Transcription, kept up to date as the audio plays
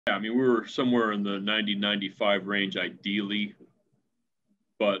Yeah, I mean, we were somewhere in the 90, 95 range ideally,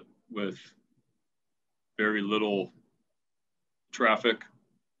 but with very little traffic,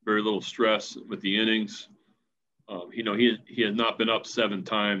 very little stress with the innings. He had not been up 7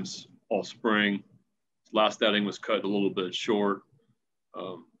 times all spring. His last outing was cut a little bit short.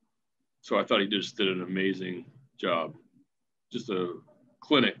 So I thought he just did an amazing job. Just a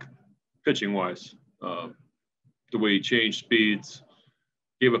clinic pitching wise. The way he changed speeds,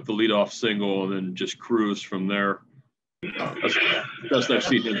 gave up the leadoff single, and then just cruised from there. That's the best I've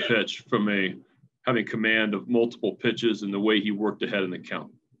seen him pitch from having command of multiple pitches and the way he worked ahead in the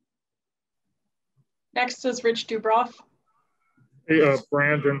count. Next is Rich Dubroff. Hey,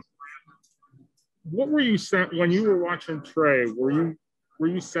 Brandon, what were you when you were watching Trey? Were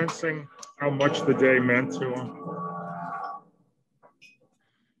you sensing how much the day meant to him?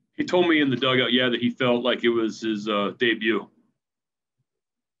 He told me in the dugout, that he felt like it was his debut.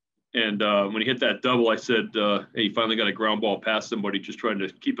 And when he hit that double, I said, hey, he finally got a ground ball past somebody, just trying to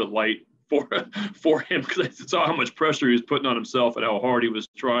keep it light for him, because I saw how much pressure he was putting on himself and how hard he was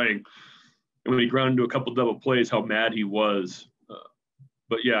trying. And when he grounded into a couple double plays, how mad he was.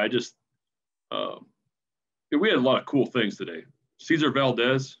 But yeah, we had a lot of cool things today. Cesar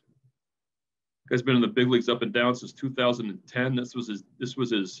Valdez, guy's been in the big leagues up and down since 2010. This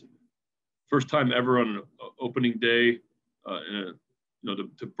was his first time ever on an opening day,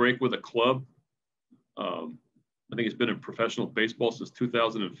 to break with a club. I think he's been in professional baseball since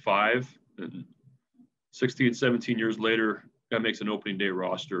 2005, and 16, 17 years later, guy makes an opening day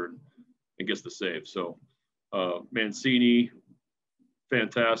roster and gets the save. So Mancini,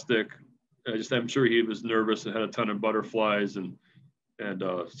 fantastic. I'm sure he was nervous and had a ton of butterflies, and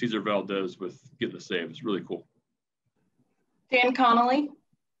Cesar Valdez with getting the save. It's really cool. Dan Connolly.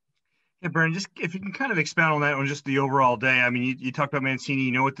 Yeah, Brandon, just if you can kind of expound on that on just the overall day. I mean, you talked about Mancini,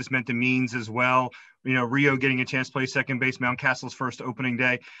 you know what this meant to Means as well. Rio getting a chance to play second base, Mountcastle's first opening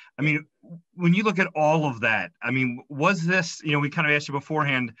day. I mean, when you look at all of that, I mean, was this, we kind of asked you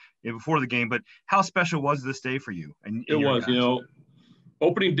beforehand, before the game, but how special was this day for you? And it was,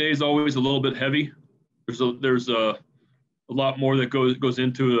 opening day is always a little bit heavy. There's a lot more that goes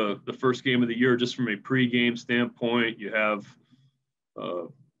into the first game of the year, just from a pregame standpoint. You have,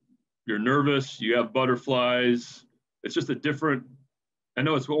 you're nervous, you have butterflies. It's just a different, I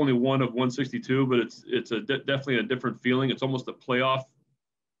know it's only one of 162, but it's definitely a different feeling. It's almost a playoff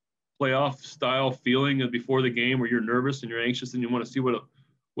style feeling before the game, where you're nervous and you're anxious and you want to see what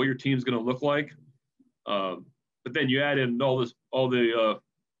your team's going to look like. But then you add in all the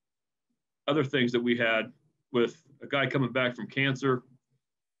other things that we had with a guy coming back from cancer,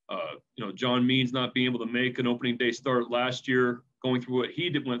 John Means not being able to make an opening day start last year, going through what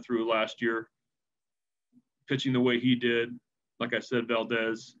he went through last year, pitching the way he did. Like I said,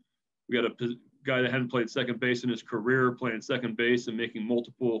 Valdez, we got a guy that hadn't played second base in his career, playing second base and making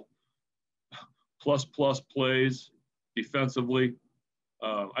multiple plus plays defensively.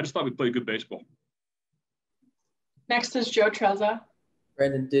 I just thought we played good baseball. Next is Joe Trezza.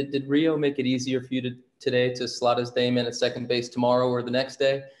 Brandon, did Rio make it easier for you today to slot his name in at second base tomorrow or the next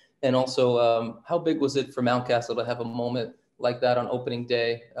day? And also, how big was it for Mountcastle to have a moment like that on opening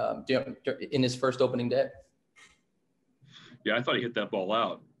day, in his first opening day? Yeah, I thought he hit that ball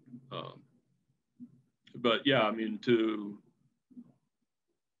out. But yeah, I mean, to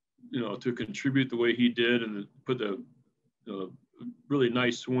contribute the way he did and put the really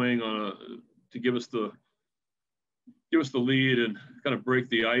nice swing to give us the lead and kind of break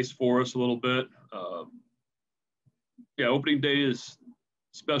the ice for us a little bit. Opening day is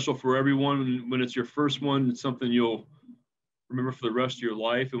special for everyone. When it's your first one, it's something you'll remember for the rest of your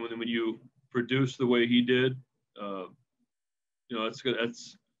life. And when you produce the way he did,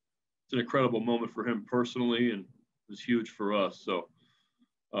 it's an incredible moment for him personally, and it was huge for us. So,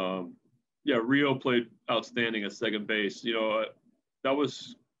 Rio played outstanding at second base. That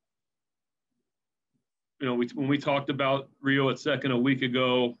was, when we talked about Rio at second a week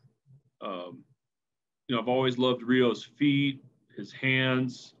ago, I've always loved Rio's feet, his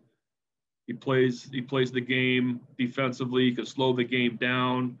hands. He plays the game defensively. He can slow the game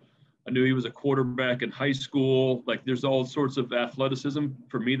down. I knew he was a quarterback in high school. Like, there's all sorts of athleticism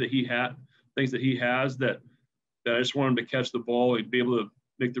for me that he had, things that he has that I just want him to catch the ball and be able to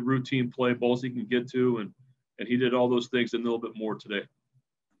make the routine play, balls he can get to, and he did all those things and a little bit more today.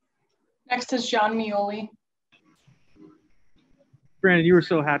 Next is John Mioli. Brandon, you were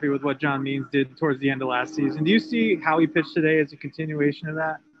so happy with what John Means did towards the end of last season. Do you see how he pitched today as a continuation of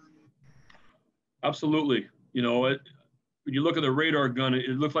that? Absolutely. When you look at the radar gun, it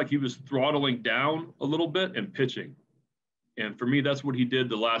looked like he was throttling down a little bit and pitching. And for me, that's what he did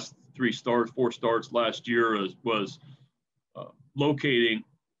the last 4 starts last year was locating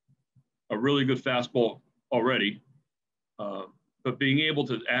a really good fastball already, but being able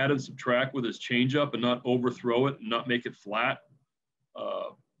to add and subtract with his changeup and not overthrow it and not make it flat,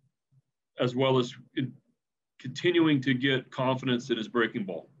 as well as continuing to get confidence in his breaking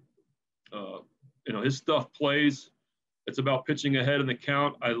ball. His stuff plays. It's about pitching ahead in the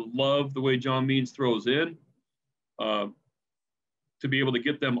count. I love the way John Means throws in. To be able to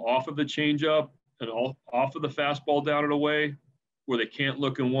get them off of the changeup and off of the fastball down and away, where they can't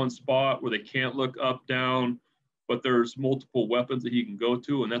look in one spot, where they can't look up, down, but there's multiple weapons that he can go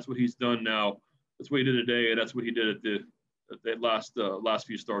to, and that's what he's done now. That's what he did today, and that's what he did at the last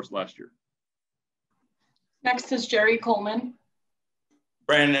few starts last year. Next is Jerry Coleman.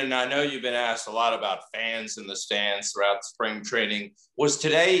 Brandon, I know you've been asked a lot about fans in the stands throughout spring training. Was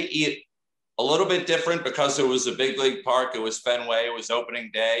today a little bit different because it was a big league park? It was Fenway, it was opening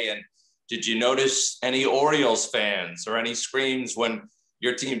day. And did you notice any Orioles fans or any screams when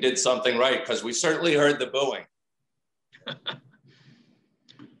your team did something right? Because we certainly heard the booing.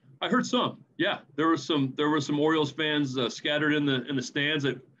 I heard some. Yeah, there were some Orioles fans scattered in the stands.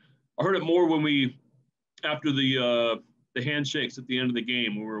 I heard it more when after the handshakes at the end of the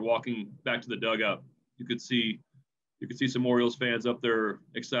game, when we were walking back to the dugout. You could see some Orioles fans up there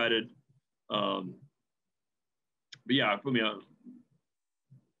excited. But yeah, I mean,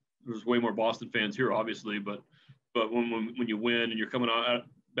 there's way more Boston fans here, obviously. But when you win and you're coming out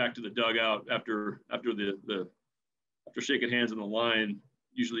back to the dugout after shaking hands in the line,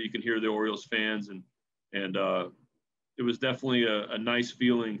 usually you can hear the Orioles fans, and it was definitely a nice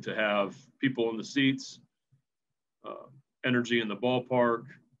feeling to have people in the seats, energy in the ballpark,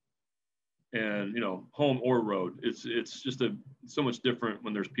 and home or road. It's just so much different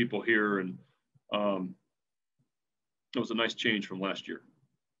when there's people here, and it was a nice change from last year.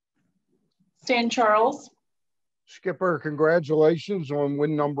 Stan Charles. Skipper, congratulations on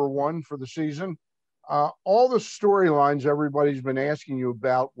win number 1 for the season. All the storylines everybody's been asking you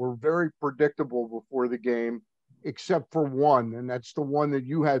about were very predictable before the game, except for one, and that's the one that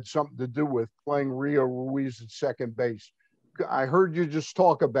you had something to do with, playing Rio Ruiz at second base. I heard you just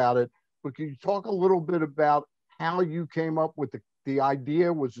talk about it, but can you talk a little bit about how you came up with the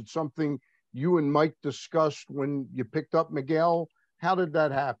idea? Was it something you and Mike discussed when you picked up Miguel? How did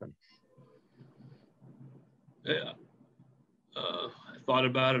that happen? Yeah. I thought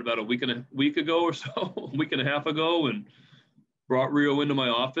about it about a week ago or so, a week and a half ago, and brought Rio into my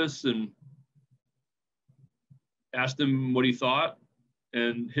office and asked him what he thought,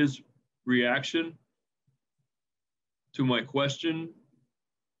 and his reaction to my question.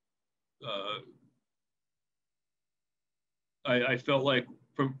 I felt like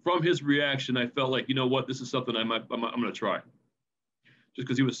from his reaction, I felt like, you know what, this is something I'm going to try, just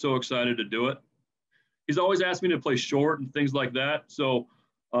because he was so excited to do it. He's always asked me to play short and things like that. So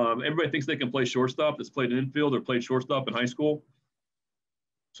everybody thinks they can play shortstop that's played in infield or played shortstop in high school.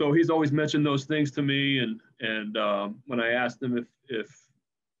 So he's always mentioned those things to me. And when I asked him if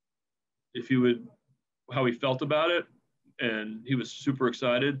he would, how he felt about it, and he was super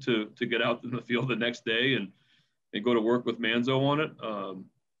excited to get out in the field the next day and go to work with Manzo on it.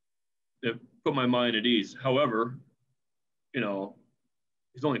 It put my mind at ease. However,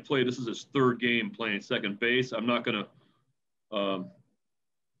 he's only played, this is his 3rd game playing second base. I'm not going to,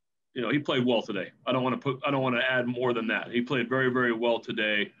 he played well today. I don't want to add more than that. He played very, very well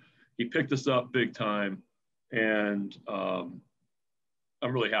today. He picked us up big time, and I'm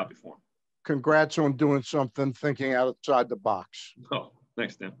really happy for him. Congrats on doing something, thinking outside the box. Oh,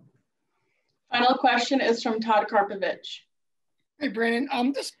 thanks, Dan. Final question is from Todd Karpovich. Hey,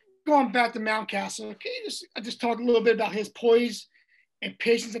 Brandon. Just going back to Mountcastle, can you just talk a little bit about his poise and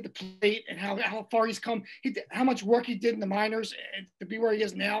patience at the plate, and how far he's come, how much work he did in the minors to be where he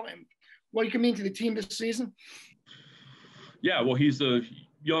is now, and what he can mean to the team this season? Yeah, well, he's a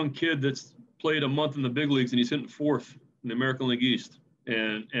young kid that's played a month in the big leagues, and he's hitting 4th in the American League East.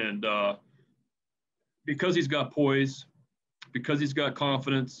 And because he's got poise, because he's got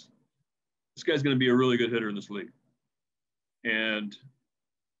confidence, this guy's going to be a really good hitter in this league. And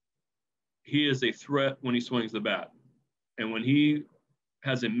he is a threat when he swings the bat. And when he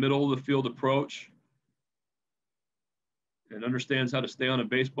has a middle of the field approach and understands how to stay on a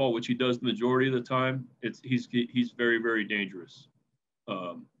baseball, which he does the majority of the time, he's very, very dangerous,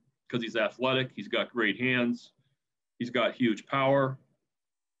 because he's athletic, he's got great hands, he's got huge power,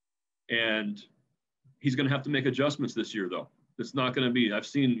 and he's going to have to make adjustments this year, though. It's not going to be, I've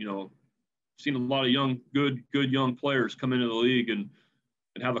seen a lot of good young players come into the league and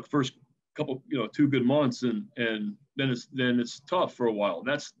have a first couple, 2 good months, and then it's tough for a while.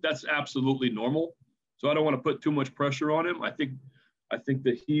 That's absolutely normal. So I don't want to put too much pressure on him. I think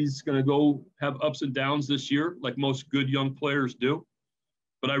that he's going to go have ups and downs this year, like most good young players do.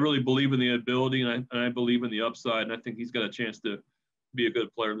 But I really believe in the ability, and I believe in the upside, and I think he's got a chance to be a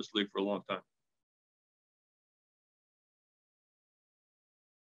good player in this league for a long time.